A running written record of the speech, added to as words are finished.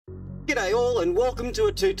G'day all and welcome to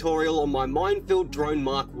a tutorial on my Minefield Drone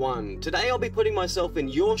Mk1. Today I'll be putting myself in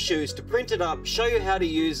your shoes to print it up, show you how to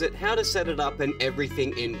use it, how to set it up and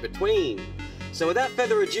everything in between. So without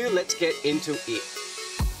further ado, let's get into it.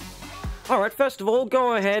 Alright, first of all,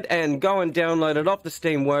 go ahead and download it off the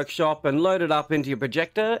Steam Workshop and load it up into your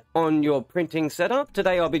projector on your printing setup.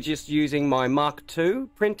 Today I'll be just using my Mark II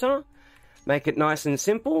printer. Make it nice and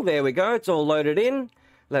simple. There we go, it's all loaded in.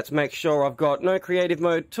 Let's make sure I've got no creative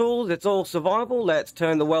mode tools, it's all survival. Let's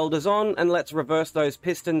turn the welders on and let's reverse those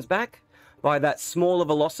pistons back by that smaller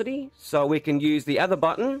velocity so we can use the other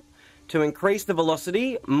button to increase the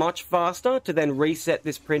velocity much faster to then reset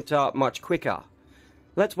this printer much quicker.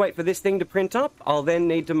 Let's wait for this thing to print up. I'll then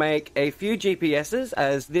need to make a few GPSs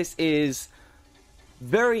as this is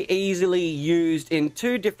very easily used in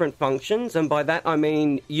two different functions, and by that I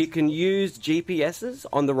mean you can use GPSs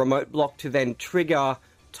on the remote block to then trigger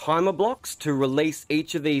timer blocks to release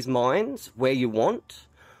each of these mines where you want,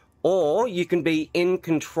 or you can be in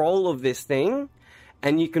control of this thing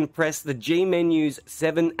and you can press the G menu's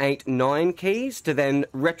 7, 8, 9 keys to then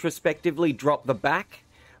retrospectively drop the back,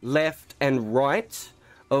 left and right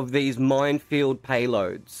of these minefield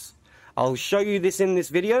payloads. I'll show you this in this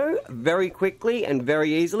video very quickly and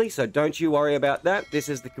very easily, so don't you worry about that. This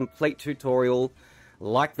is the complete tutorial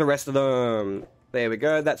like the rest of them. There we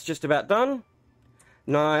go, that's just about done.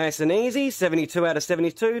 Nice and easy, 72 out of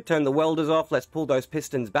 72. Turn the welders off. Let's pull those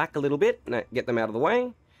pistons back a little bit and get them out of the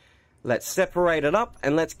way. Let's separate it up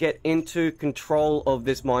and let's get into control of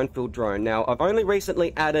this minefield drone. Now, I've only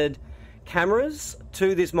recently added cameras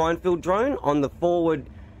to this minefield drone on the forward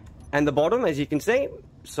and the bottom, as you can see.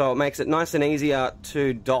 So it makes it nice and easier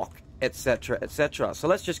to dock, etc, etc. So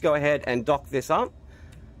let's just go ahead and dock this up.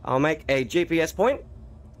 I'll make a GPS point.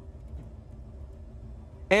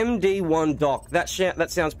 MD1 dock. That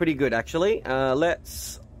sounds pretty good, actually.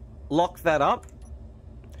 Let's lock that up.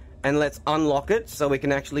 And let's unlock it so we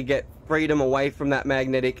can actually get freedom away from that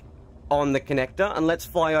magnetic on the connector. And let's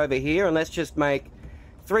fly over here and let's just make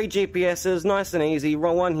 3 GPSs, nice and easy.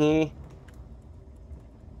 Roll one here.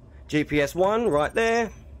 GPS 1 right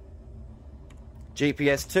there.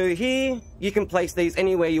 GPS 2 here. You can place these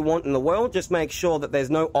anywhere you want in the world. Just make sure that there's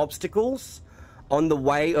no obstacles on the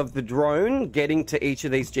way of the drone getting to each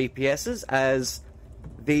of these GPSs, as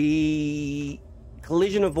the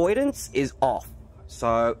collision avoidance is off.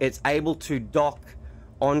 So it's able to dock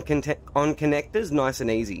on connectors nice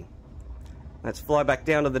and easy. Let's fly back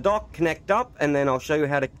down to the dock, connect up, and then I'll show you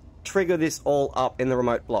how to trigger this all up in the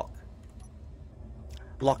remote block.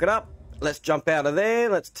 Block it up. Let's jump out of there.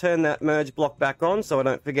 Let's turn that merge block back on so I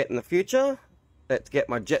don't forget in the future. Let's get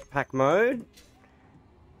my jetpack mode.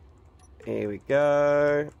 Here we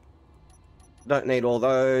go. Don't need all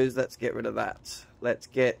those. Let's get rid of that. Let's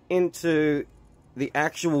get into the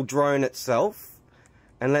actual drone itself.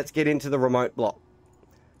 And let's get into the remote block.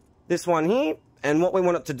 This one here. And what we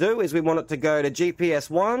want it to do is we want it to go to GPS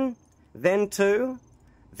 1, then 2,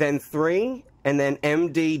 then 3, and then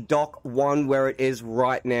MD dock 1 where it is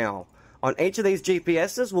right now. On each of these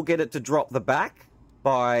GPSs, we'll get it to drop the back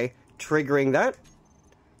by triggering that.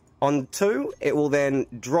 On 2, it will then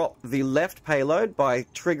drop the left payload by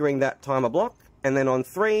triggering that timer block. And then on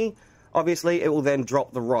 3, obviously, it will then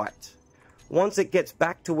drop the right. Once it gets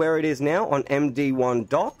back to where it is now on MD1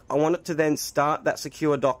 dock, I want it to then start that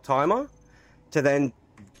secure dock timer to then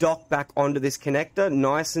dock back onto this connector,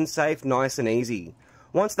 nice and safe, nice and easy.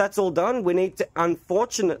 Once that's all done, we need to,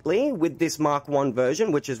 unfortunately, with this Mark I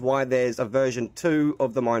version, which is why there's a version 2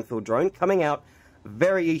 of the Minefield drone coming out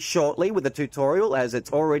very shortly with a tutorial, as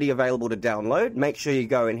it's already available to download. Make sure you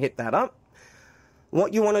go and hit that up.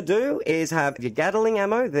 What you want to do is have your Gatling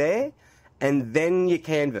ammo there and then your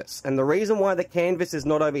canvas. And the reason why the canvas is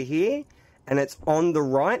not over here and it's on the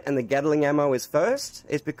right and the Gatling ammo is first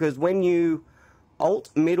is because when you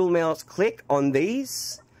Alt middle mouse click on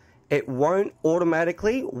these, it won't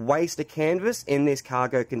automatically waste a canvas in this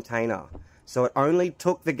cargo container. So it only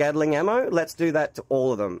took the Gatling ammo. Let's do that to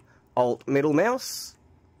all of them. Alt middle mouse,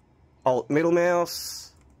 Alt middle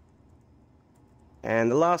mouse, and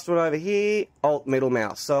the last one over here, Alt middle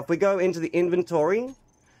mouse. So if we go into the inventory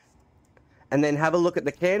and then have a look at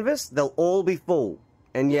the canvas, they'll all be full,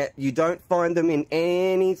 and yet you don't find them in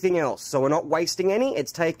anything else. So we're not wasting any.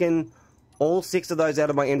 It's taken all 6 of those out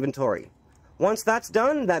of my inventory. Once that's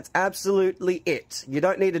done, that's absolutely it. You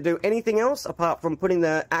don't need to do anything else apart from putting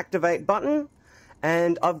the activate button.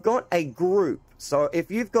 And I've got a group. So if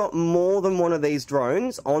you've got more than one of these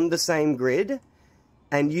drones on the same grid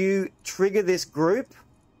and you trigger this group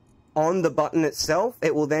on the button itself,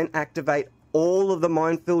 it will then activate all of the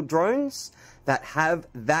Minefield drones that have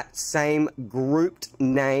that same grouped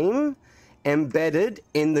name embedded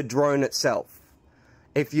in the drone itself.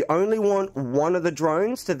 If you only want one of the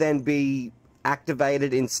drones to then be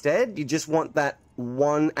activated instead, you just want that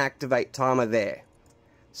one activate timer there.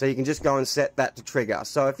 So you can just go and set that to trigger.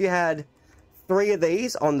 So if you had 3 of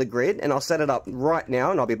these on the grid, and I'll set it up right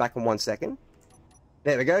now, and I'll be back in 1 second.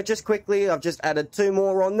 There we go. Just quickly, I've just added 2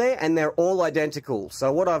 more on there, and they're all identical.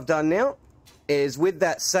 So what I've done now is with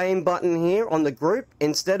that same button here on the group,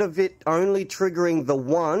 instead of it only triggering the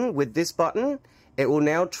one with this button, it will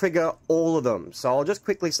now trigger all of them. So I'll just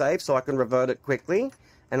quickly save so I can revert it quickly,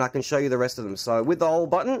 and I can show you the rest of them. So with the whole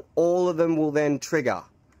button, all of them will then trigger.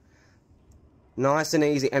 Nice and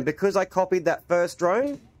easy. And because I copied that first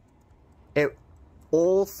drone,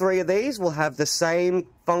 all 3 of these will have the same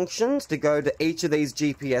functions to go to each of these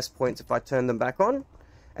GPS points if I turn them back on.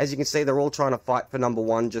 As you can see, they're all trying to fight for number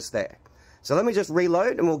 1 just there. So let me just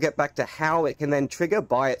reload and we'll get back to how it can then trigger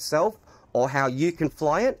by itself, or how you can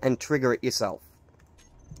fly it and trigger it yourself.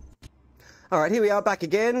 Alright, here we are back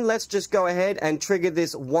again. Let's just go ahead and trigger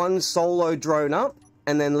this one solo drone up,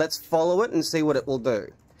 and then let's follow it and see what it will do.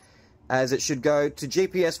 As it should go to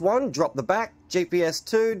GPS 1, drop the back, GPS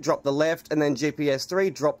 2, drop the left, and then GPS 3,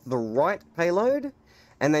 drop the right payload,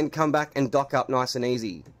 and then come back and dock up nice and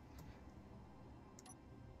easy.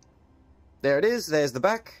 There it is, there's the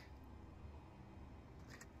back.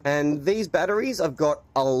 And these batteries have got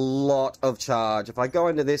a lot of charge. If I go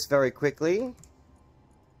into this very quickly,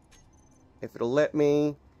 if it'll let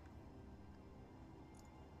me,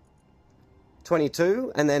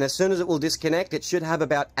 22, and then as soon as it will disconnect, it should have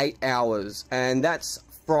about 8 hours, and that's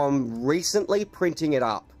from recently printing it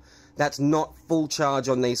up. That's not full charge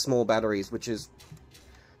on these small batteries, which is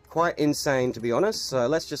quite insane, to be honest. So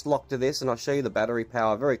let's just lock to this, and I'll show you the battery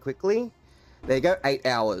power very quickly. There you go, 8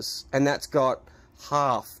 hours, and that's got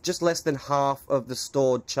half, just less than half of the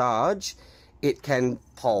stored charge it can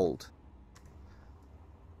hold.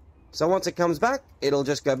 So once it comes back, it'll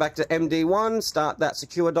just go back to MD1, start that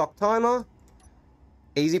secure dock timer.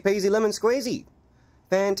 Easy peasy lemon squeezy.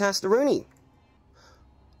 Fantastaroony.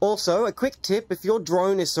 Also, a quick tip, if your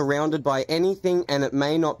drone is surrounded by anything and it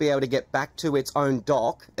may not be able to get back to its own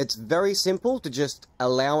dock, it's very simple to just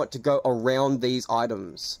allow it to go around these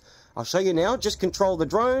items. I'll show you now. Just control the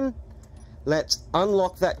drone. Let's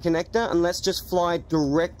unlock that connector and let's just fly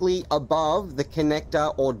directly above the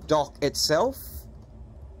connector or dock itself.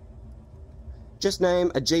 Just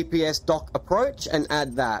name a GPS dock approach and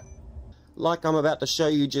add that. Like I'm about to show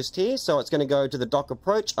you just here, so it's going to go to the dock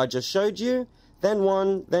approach I just showed you, then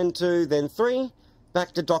 1, then 2, then 3,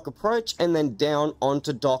 back to dock approach, and then down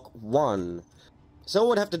onto dock 1. So all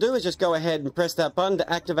we'd have to do is just go ahead and press that button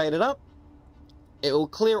to activate it up. It will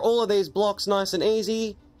clear all of these blocks nice and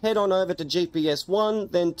easy, head on over to GPS 1,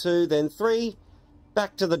 then 2, then 3,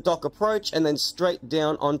 back to the dock approach, and then straight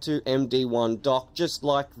down onto MD1 dock, just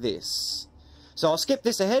like this. So I'll skip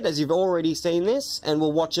this ahead as you've already seen this, and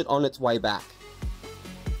we'll watch it on its way back.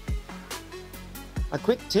 A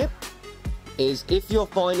quick tip is if you're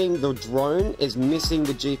finding the drone is missing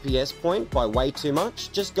the GPS point by way too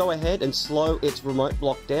much, just go ahead and slow its remote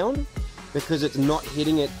block down because it's not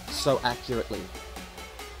hitting it so accurately.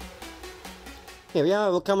 Here we are,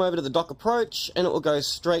 we'll come over to the dock approach and it will go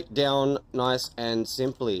straight down nice and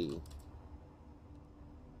simply.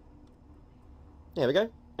 There we go.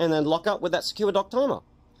 And then lock up with that secure dock timer.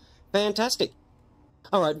 Fantastic.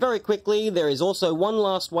 Alright, very quickly, there is also one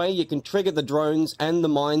last way you can trigger the drones and the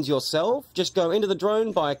mines yourself. Just go into the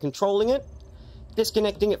drone by controlling it,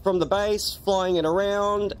 disconnecting it from the base, flying it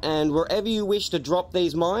around, and wherever you wish to drop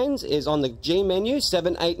these mines is on the G menu,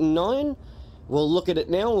 7, 8, and 9. We'll look at it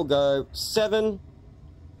now, we'll go 7,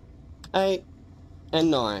 8, and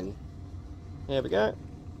 9. There we go.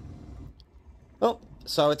 Oh.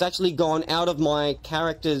 So it's actually gone out of my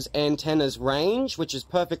character's antenna's range, which is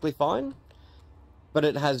perfectly fine, but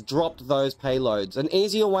it has dropped those payloads. An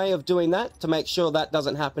easier way of doing that, to make sure that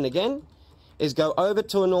doesn't happen again, is go over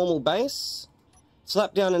to a normal base,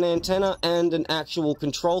 slap down an antenna and an actual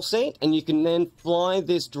control seat, and you can then fly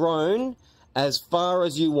this drone as far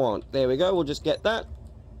as you want. There we go, we'll just get that.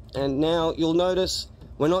 And now you'll notice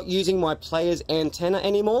we're not using my player's antenna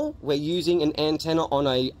anymore. We're using an antenna on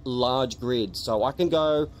a large grid. So I can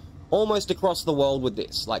go almost across the world with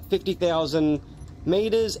this. Like 50,000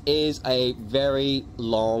 meters is a very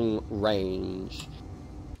long range.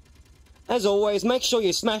 As always, make sure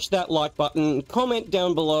you smash that like button, comment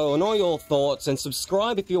down below on all your thoughts, and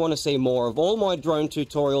subscribe if you want to see more of all my drone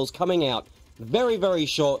tutorials coming out very, very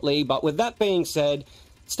shortly. But with that being said,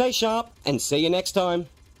 stay sharp and see you next time.